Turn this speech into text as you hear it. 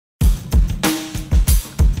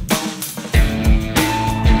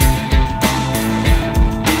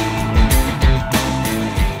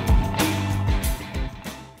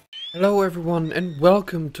Hello everyone and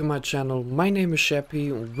welcome to my channel. My name is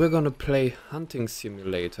Sheppy and we're gonna play Hunting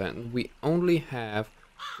Simulator, and we only have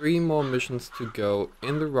 3 more missions to go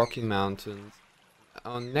in the Rocky Mountains.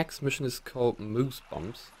 Our next mission is called Moose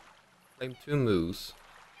Bumps. Claim 2 moose.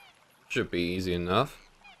 Should be easy enough.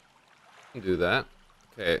 Can do that.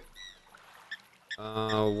 Okay.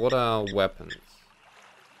 What are weapons?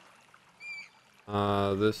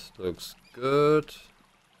 This looks good.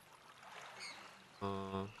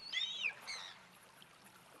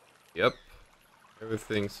 Yep,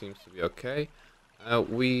 everything seems to be okay.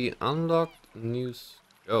 We unlocked new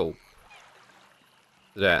scope.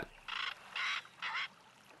 That.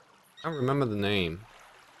 I don't remember the name.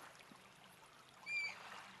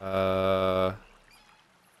 What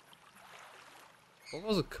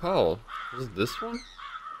was it called? Was it this one?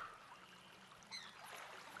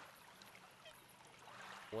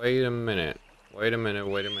 Wait a minute. Wait a minute. I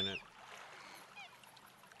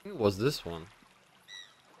think it was this one.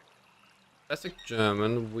 Classic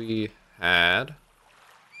German, we had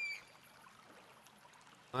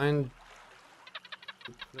 9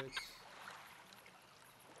 duplicates.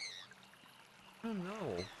 I don't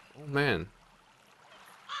know. Oh man.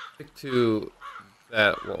 Stick to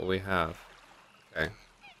that what we have. Okay.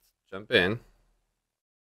 Let's jump in.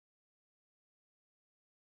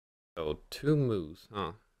 So 2 moves,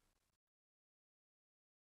 huh?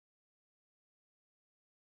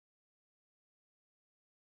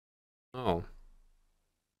 Oh.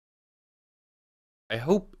 I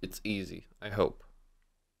hope it's easy. I hope.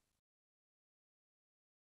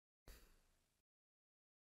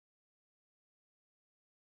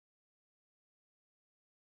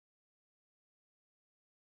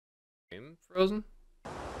 Game frozen?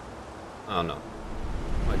 Oh no.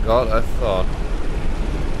 Oh my god, I thought.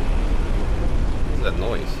 What's that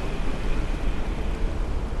noise?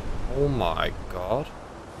 Oh my god.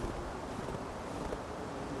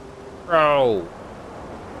 Bro!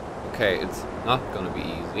 Okay, it's not gonna be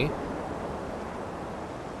easy.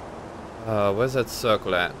 Where's that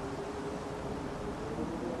circle at?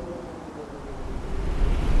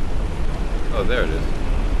 Oh, there it is.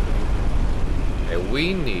 Okay,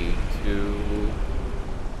 we need to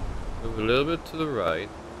move a little bit to the right.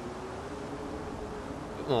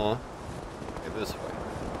 A bit more. Okay, this way.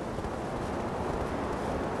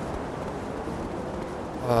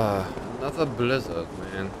 Another blizzard,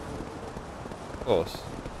 man. Of course.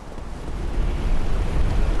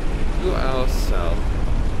 To our south.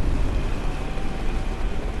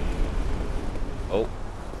 Oh, is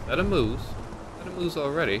that a moose? Is that a moose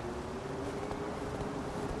already?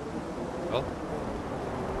 Oh.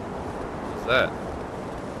 What's that?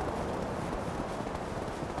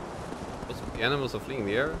 Most of the animals are fleeing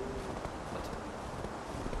the air? What?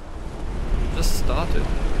 Just started.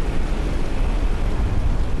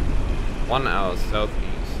 1 hour southeast.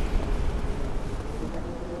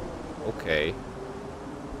 Okay.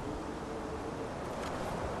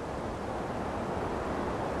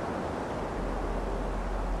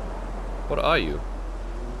 What are you?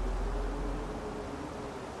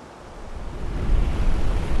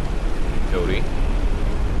 Cody.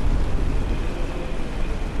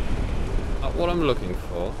 Not what I'm looking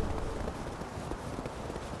for.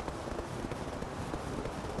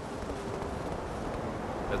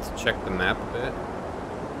 Let's check the map a bit.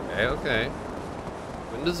 Okay.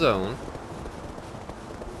 We're in the zone.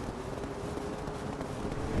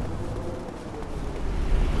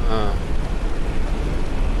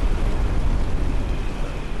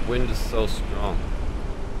 Wind is so strong.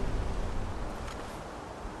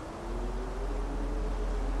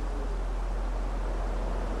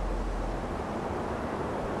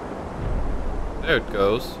 There it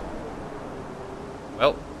goes.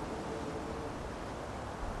 Well.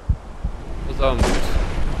 What's our moves?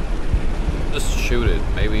 Just shoot it.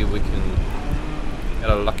 Maybe we can get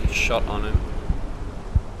a lucky shot on him.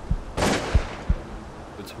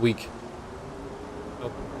 It's weak.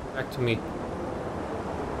 Oh, back to me.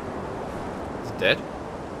 It's dead?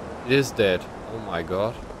 It is dead. Oh my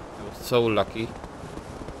god. I was so lucky.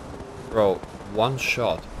 Bro, 1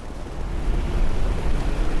 shot.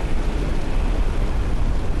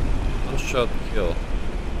 1 shot kill.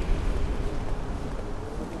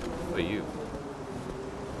 For you.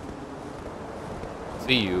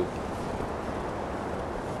 See you.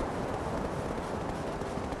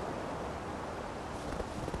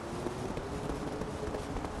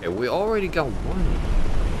 Okay, we already got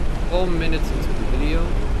 4 minutes into the video.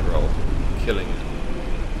 Bro, killing it.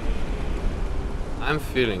 I'm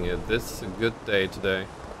feeling it. This is a good day today.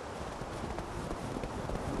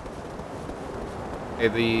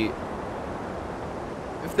 Okay,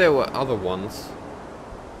 if there were other ones,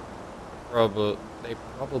 They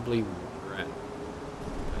probably ran.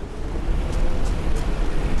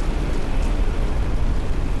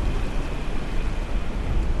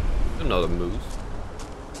 Another moose.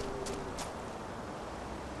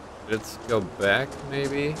 Let's go back,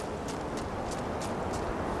 maybe.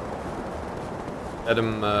 Let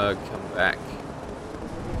him come back.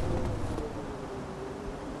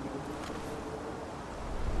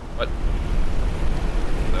 What?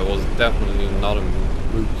 That was definitely not a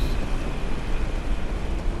moose.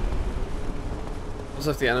 Most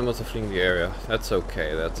of the animals are fleeing the area. That's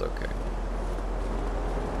okay, that's okay.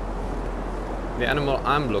 The animal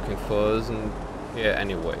I'm looking for isn't here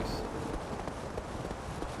anyways.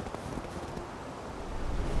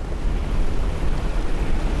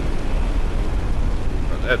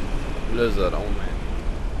 But that blizzard, oh man.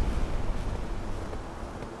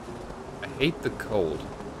 I hate the cold.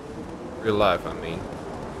 Real life, I mean.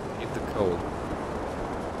 I hate the cold.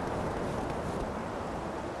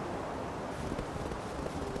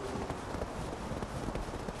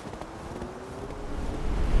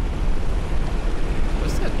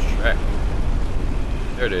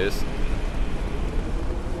 There it is.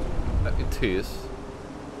 It is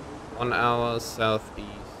 1 hour southeast.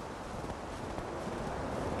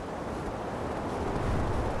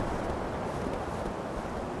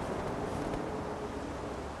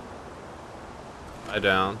 Lie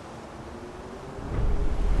down.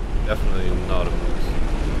 Definitely not a moose.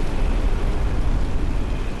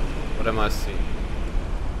 What am I seeing?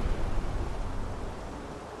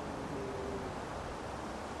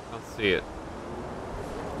 Can't see it.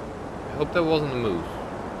 I hope that wasn't a moose.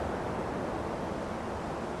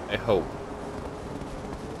 I hope.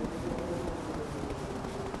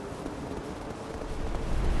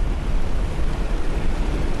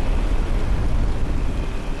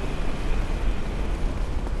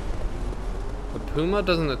 The puma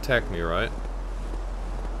doesn't attack me, right?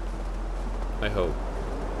 I hope.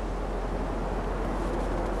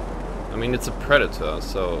 I mean, it's a predator,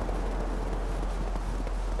 so...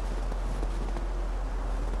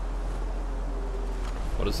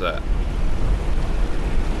 What is that?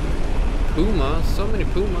 Puma? So many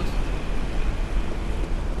pumas.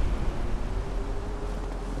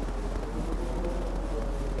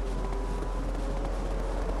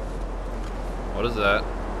 What is that?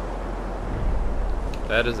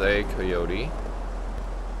 That is a coyote.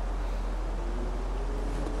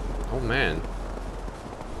 Oh man.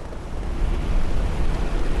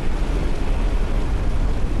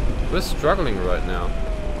 We're struggling right now.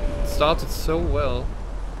 It started so well.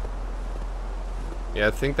 Yeah,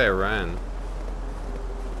 I think they ran.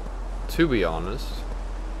 To be honest.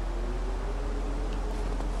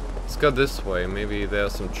 Let's go this way. Maybe there are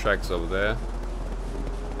some tracks over there.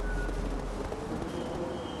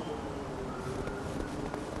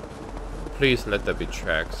 Please let there be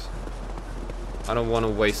tracks. I don't want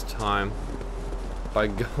to waste time by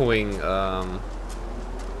going in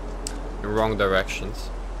wrong directions.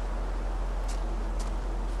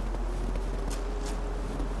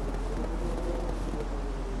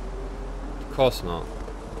 Of course not.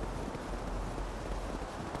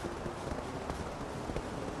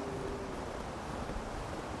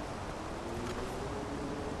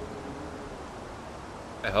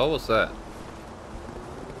 The hell was that?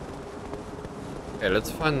 Okay,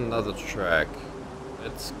 let's find another track.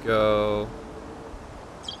 Let's go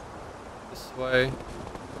this way.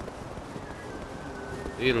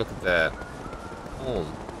 Hey, look at that.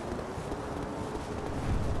 Home.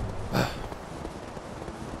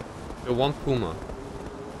 You're one puma.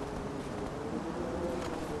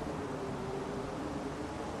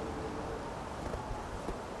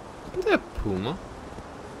 Isn't there a puma?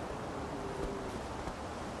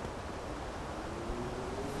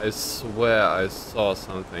 I swear I saw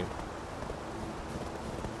something.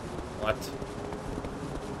 What?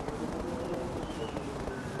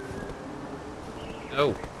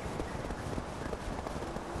 No.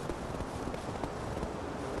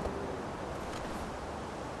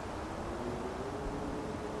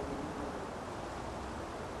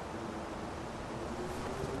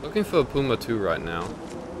 Looking for a puma too right now.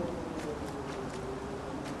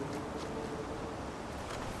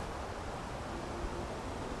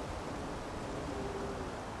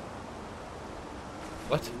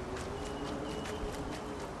 What?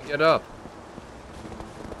 Get up.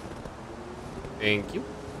 Thank you.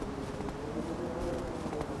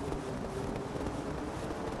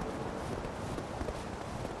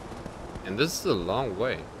 And this is a long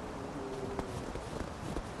way.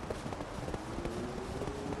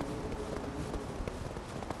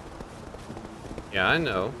 Yeah, I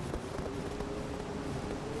know.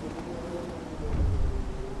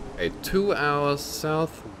 Okay, 2 hours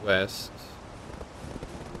southwest.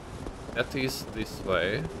 That is this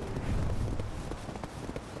way.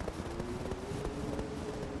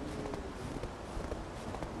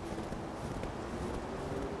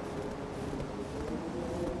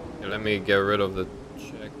 Okay, let me get rid of the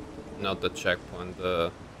not the checkpoint,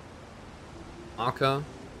 the marker.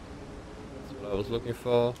 That's what I was looking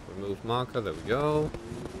for. Remove marker, there we go.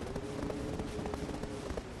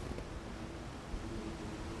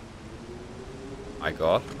 My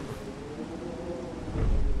god.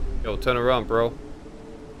 Yo, turn around, bro.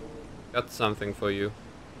 Got something for you.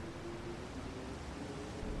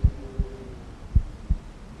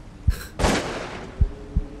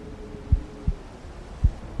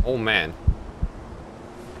 Oh man.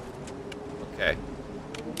 Okay.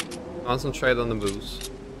 Concentrate on the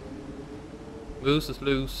moose. Moose is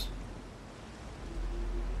loose.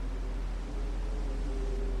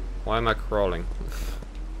 Why am I crawling?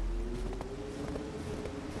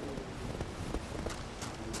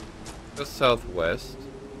 Just southwest.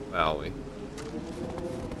 Where are we?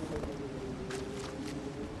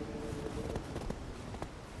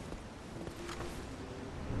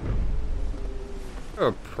 You're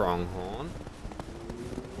a pronghorn.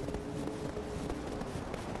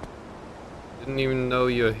 Didn't even know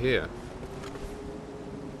you're here.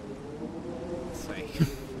 Insane.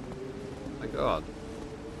 My god.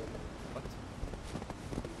 What?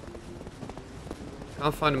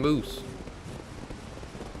 Can't find a moose.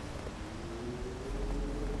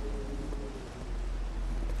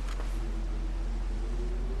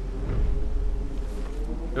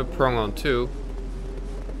 You're a pronghorn too.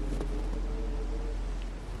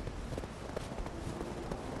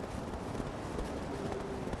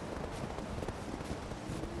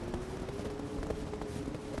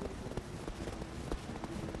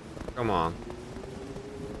 Come on.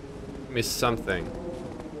 Give me something.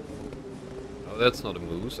 Oh, that's not a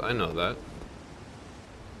moose. I know that.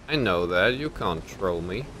 I know that. You can't troll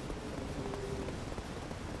me.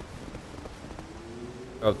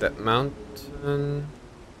 Of that mountain.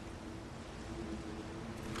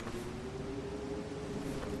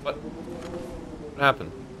 What? What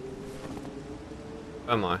happened?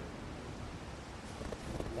 Where am I?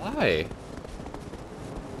 Why?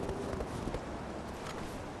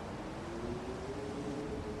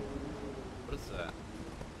 What is that?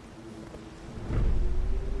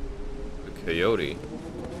 A coyote.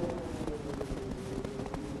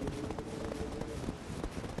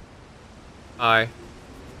 Hi.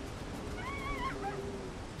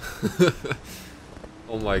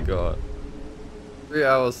 Oh my god. 3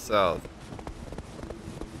 hours south.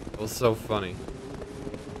 That was so funny.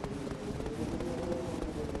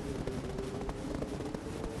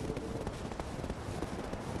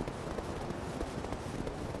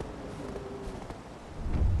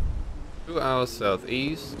 Two hours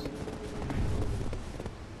southeast.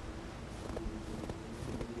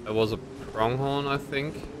 That was a pronghorn, I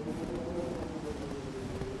think.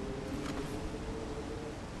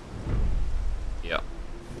 Yeah.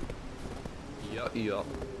 Yeah.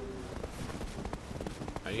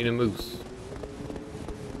 I need a moose.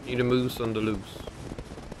 Need a moose on the loose.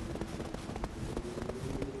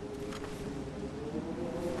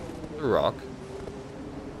 A rock.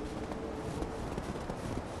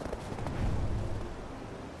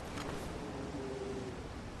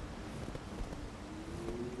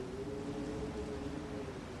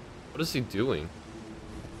 What is he doing?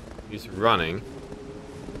 He's running.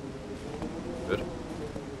 Good.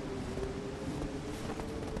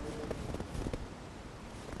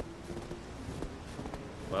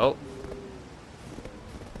 Well.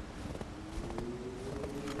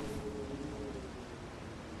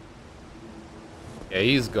 Yeah,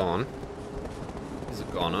 he's gone. He's a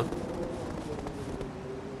goner.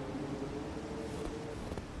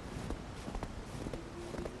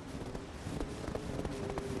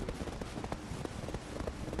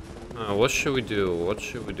 What should we do? What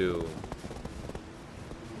should we do?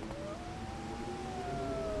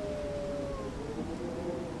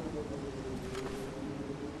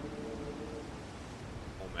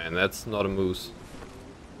 Oh man, that's not a moose.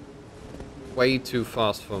 Way too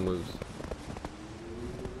fast for a moose.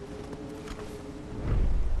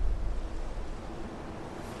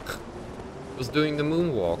 Was doing the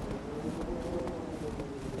moonwalk.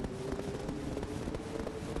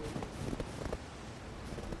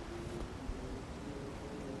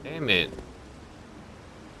 Damn it.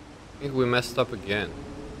 I think we messed up again.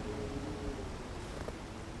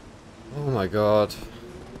 Oh my god.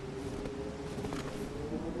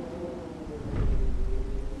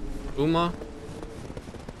 Uma?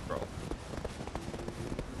 Bro.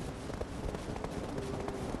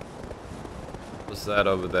 is that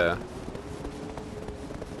over there?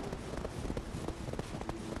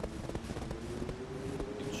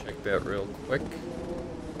 Check that real quick.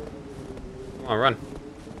 Come on, run.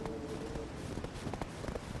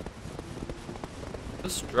 I'm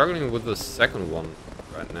struggling with the second one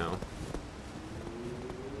right now.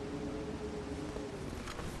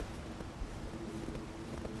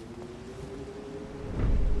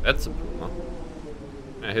 That's a puma.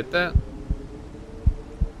 Can I hit that?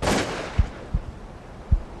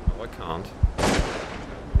 Oh, I can't.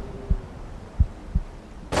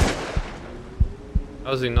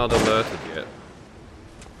 How is he not alerted yet?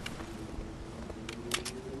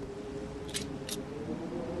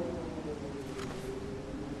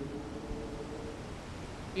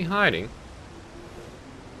 Is he hiding?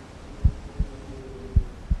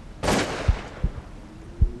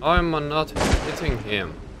 How am I not hitting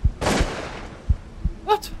him?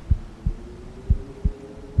 What?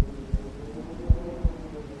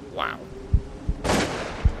 Wow.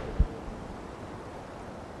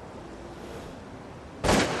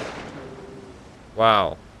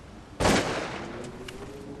 Wow.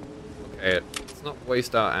 Okay, let's not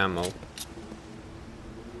waste our ammo.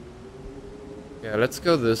 Yeah, let's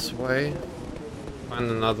go this way. Find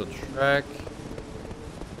another track.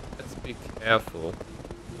 Let's be careful.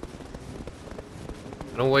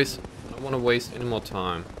 I don't want to waste any more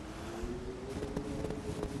time.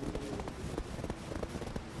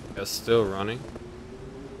 They're still running.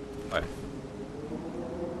 Why?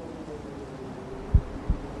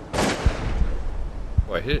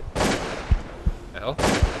 Oh, I hit it. The hell?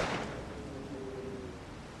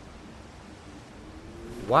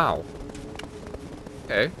 Wow.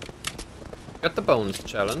 Okay. Got the bonus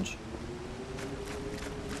challenge.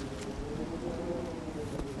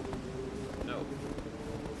 No.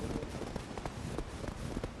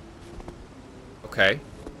 Okay.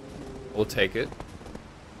 We'll take it.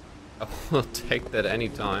 I'll take that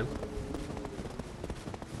anytime.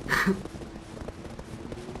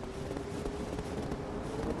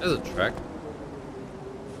 There's a track.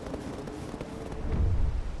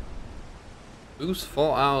 Lose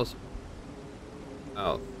 4 hours.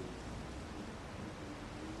 Oh.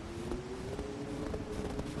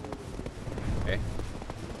 Okay.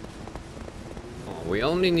 Oh, we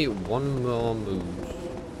only need one more move.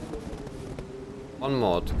 One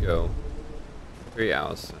more to go. 3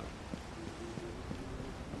 hours.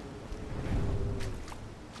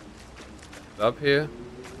 Up here.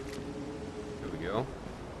 Here we go.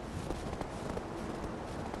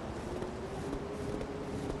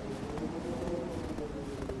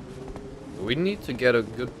 We need to get a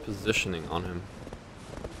good positioning on him.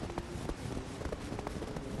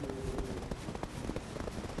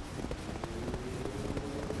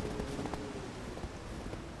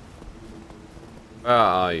 Where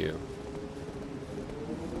are you?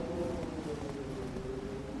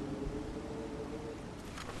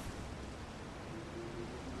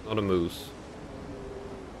 Not a moose.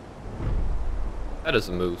 That is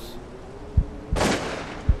a moose.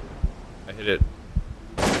 I hit it.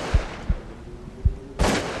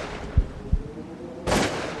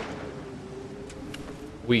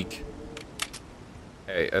 Weak.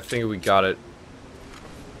 Hey, I think we got it.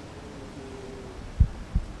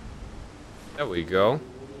 There we go.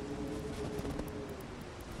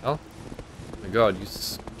 Oh my god, you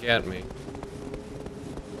scared me.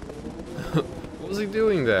 What was he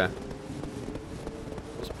doing there?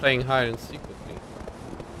 He was playing hide and seek with me.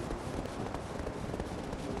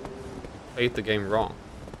 He played the game wrong.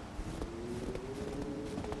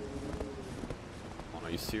 Oh,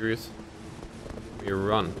 are you serious? You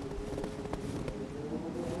run.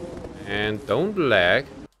 And don't lag.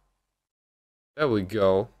 There we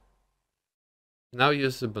go. Now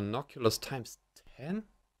use the binoculars times 10?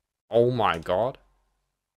 Oh my god.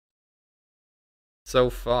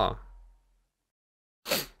 So far.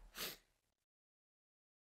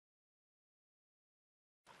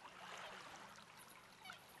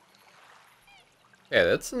 Okay,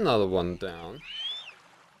 that's another one down.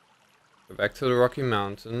 Go back to the Rocky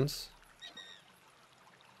Mountains.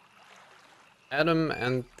 Adam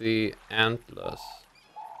and the Antlers.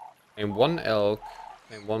 And 1 elk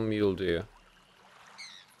and 1 mule deer.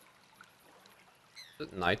 Is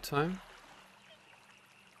it nighttime?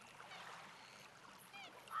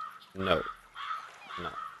 No. No.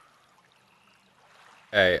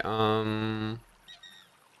 Okay, I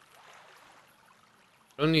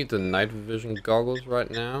don't need the night vision goggles right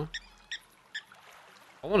now.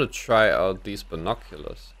 I want to try out these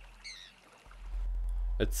binoculars.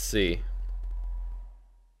 Let's see.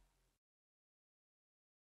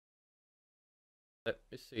 Let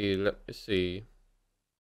me see.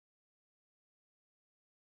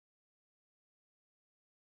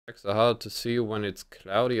 Tracks are hard to see when it's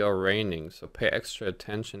cloudy or raining, so pay extra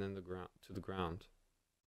attention in the ground to the ground.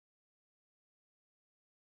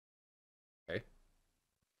 Okay.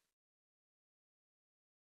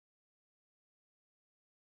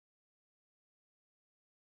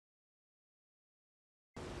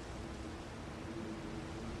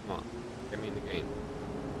 Come on, get me in the game.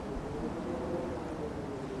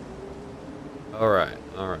 Alright,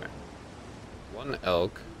 alright. One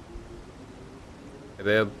elk.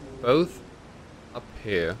 They're both up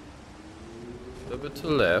here. A little bit to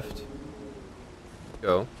the left.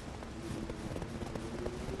 Go.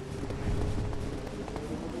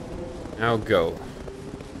 Now go.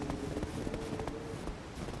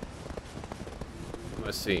 What am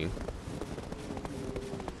I seeing?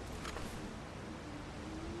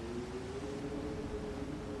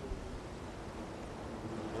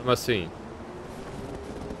 What am I seeing?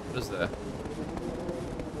 What is that?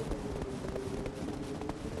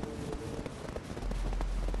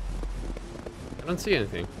 I don't see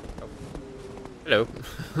anything. Oh. Hello.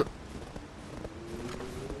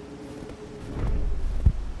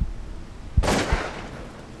 Oh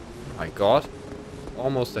my god.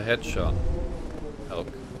 Almost a headshot. Elk.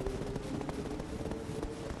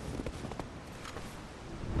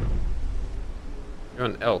 You're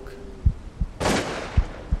an elk.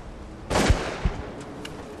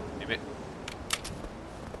 Damn it.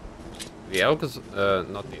 The elk is,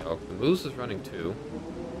 not the elk. The moose is running too.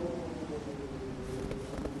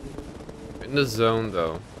 In the zone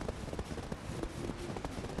though.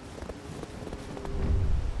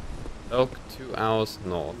 Elk 2 hours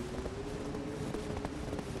north.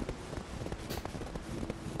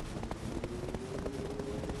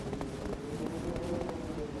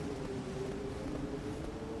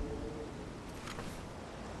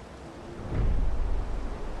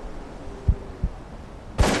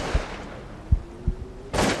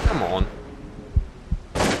 Come on.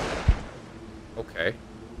 Okay.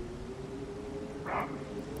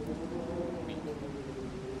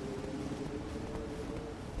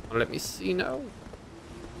 Let me see now.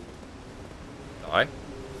 Die.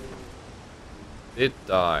 Did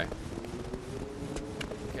die.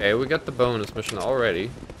 Okay, we got the bonus mission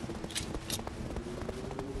already.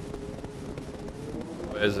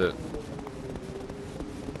 Where is it?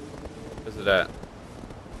 Where's it at?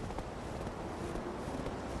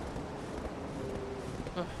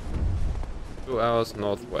 2 hours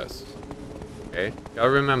northwest. Okay, gotta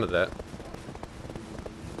remember that.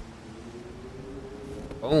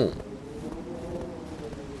 Boom.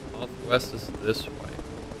 Northwest is this way.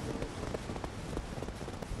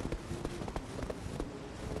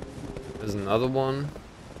 There's another one.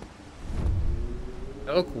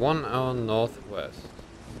 Elk 1 hour northwest.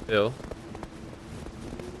 Still.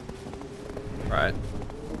 Right.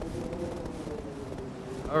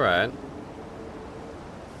 Alright.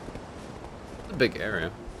 It's a big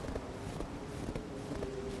area.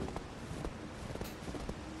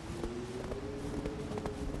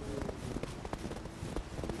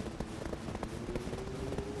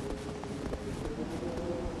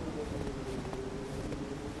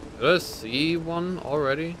 Did I see one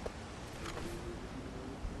already?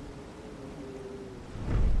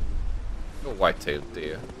 A white-tailed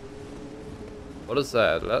deer. What is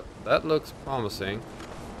that? That looks promising.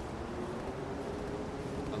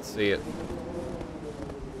 Let's see it.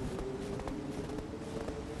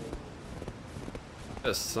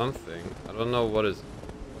 There's something. I don't know what it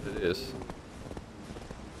is.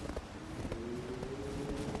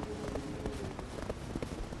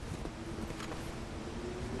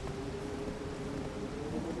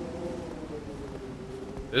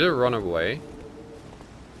 Did it run away?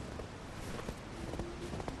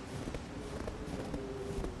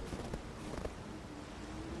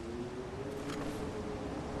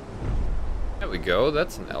 There we go,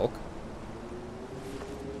 that's an elk.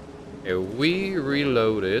 Okay, we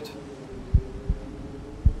reload it.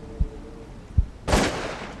 Come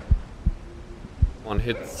on,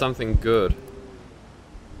 hit something good.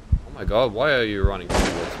 Oh my god, why are you running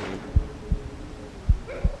towards me?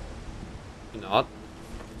 You're not.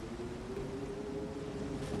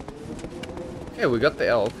 Okay, we got the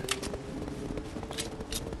elk.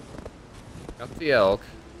 Got the elk.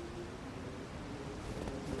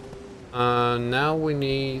 Now we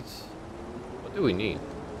need... What do we need?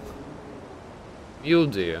 Mule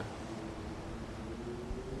deer.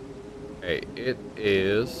 Okay, it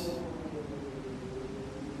is...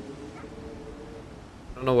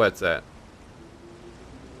 I don't know where it's at.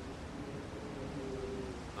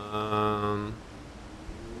 I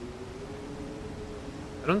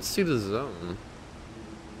don't see the zone.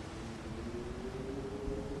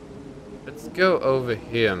 Let's Let's go over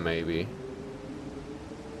here maybe.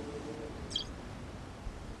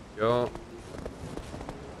 Go.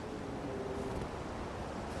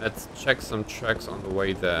 Let's check some tracks on the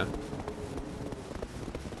way there.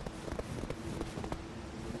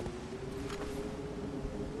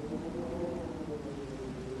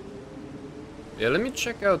 Yeah, let me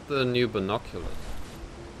check out the new binoculars.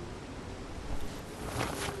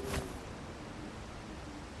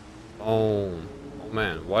 Oh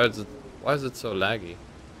man, why is it so laggy?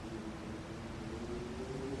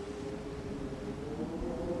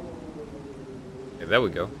 Okay, there we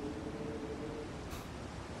go.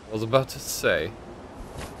 I was about to say.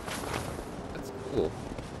 That's cool.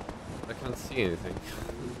 I can't see anything.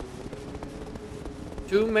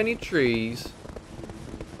 Too many trees.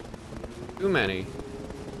 Too many.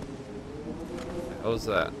 What the hell is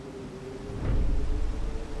that?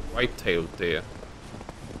 White-tailed deer.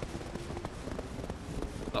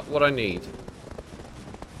 Not what I need.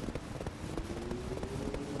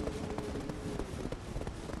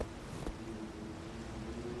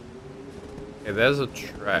 Okay, there's a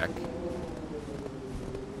track.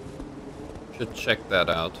 Should check that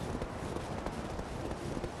out.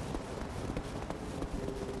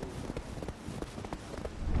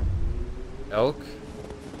 Elk?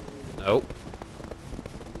 Nope.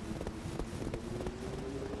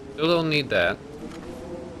 Still don't need that.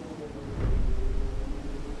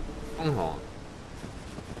 Pronghorn.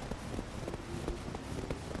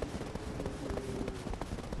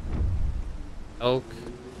 Elk.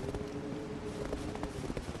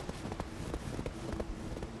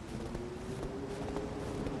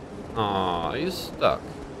 Aw, he's stuck.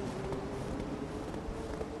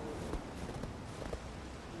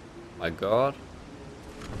 My god.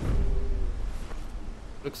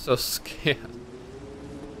 Looks so scared.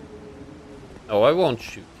 Oh, I won't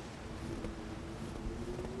shoot.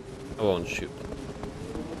 I won't shoot.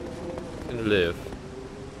 You can live.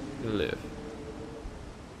 You can live.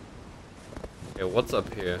 Okay, what's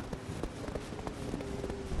up here?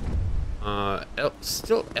 Elk.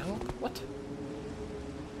 Still elk? What?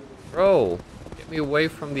 Bro, get me away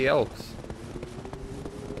from the elks.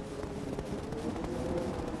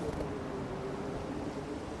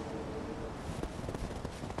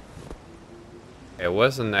 Okay,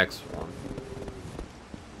 where's the next one?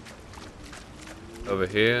 Over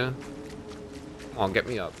here. Come on, get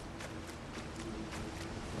me up.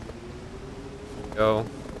 Go.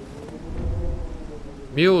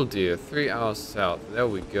 Mule deer, 3 hours south. There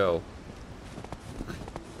we go.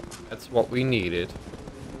 That's what we needed.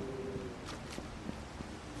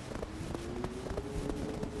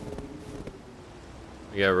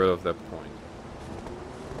 Get rid of that point.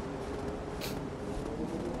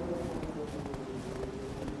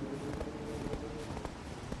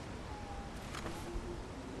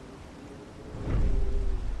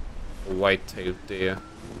 A white-tailed deer.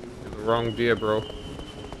 You're the wrong deer, bro.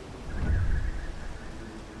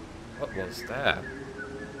 What was that?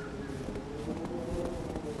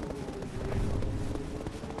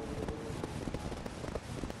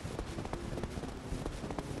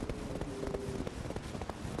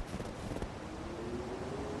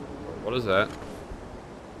 What is that?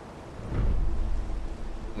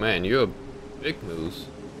 Man, you're a big moose.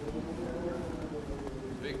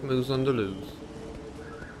 Big moose on the loose.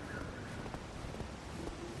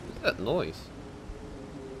 What's that noise?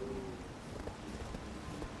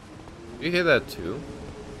 Do you hear that too?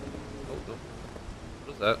 Oh, no.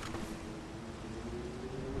 What is that?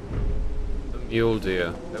 A mule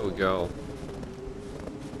deer. There we go.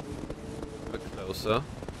 A bit closer.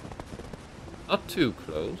 Not too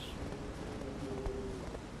close.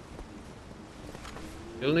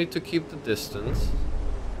 You'll need to keep the distance.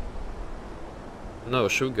 No,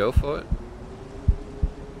 should we go for it?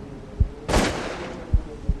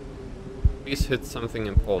 Please hit something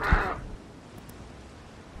important.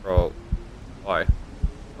 Bro, why?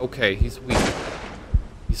 Okay, he's weak.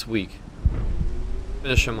 He's weak.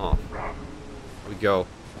 Finish him off. Here we go.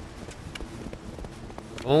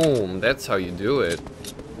 Boom, that's how you do it.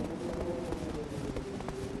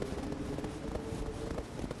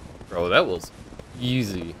 Bro, that was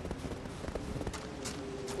easy.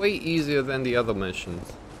 Way easier than the other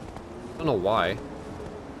missions. Don't know why.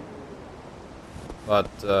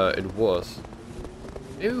 But it was.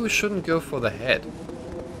 Maybe we shouldn't go for the head.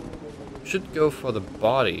 We should go for the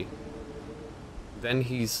body. Then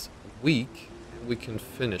he's weak and we can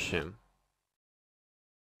finish him.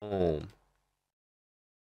 Boom.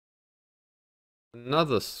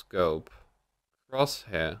 Another scope.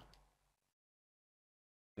 Crosshair.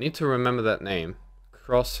 I need to remember that name.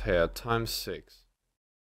 Crosshair ×6.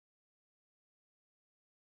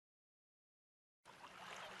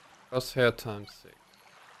 Crosshair times 6.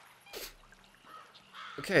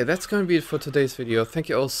 Okay, that's going to be it for today's video. Thank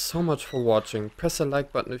you all so much for watching. Press the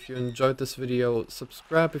like button if you enjoyed this video,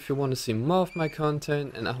 subscribe if you want to see more of my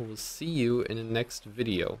content, and I will see you in the next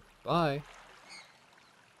video. Bye!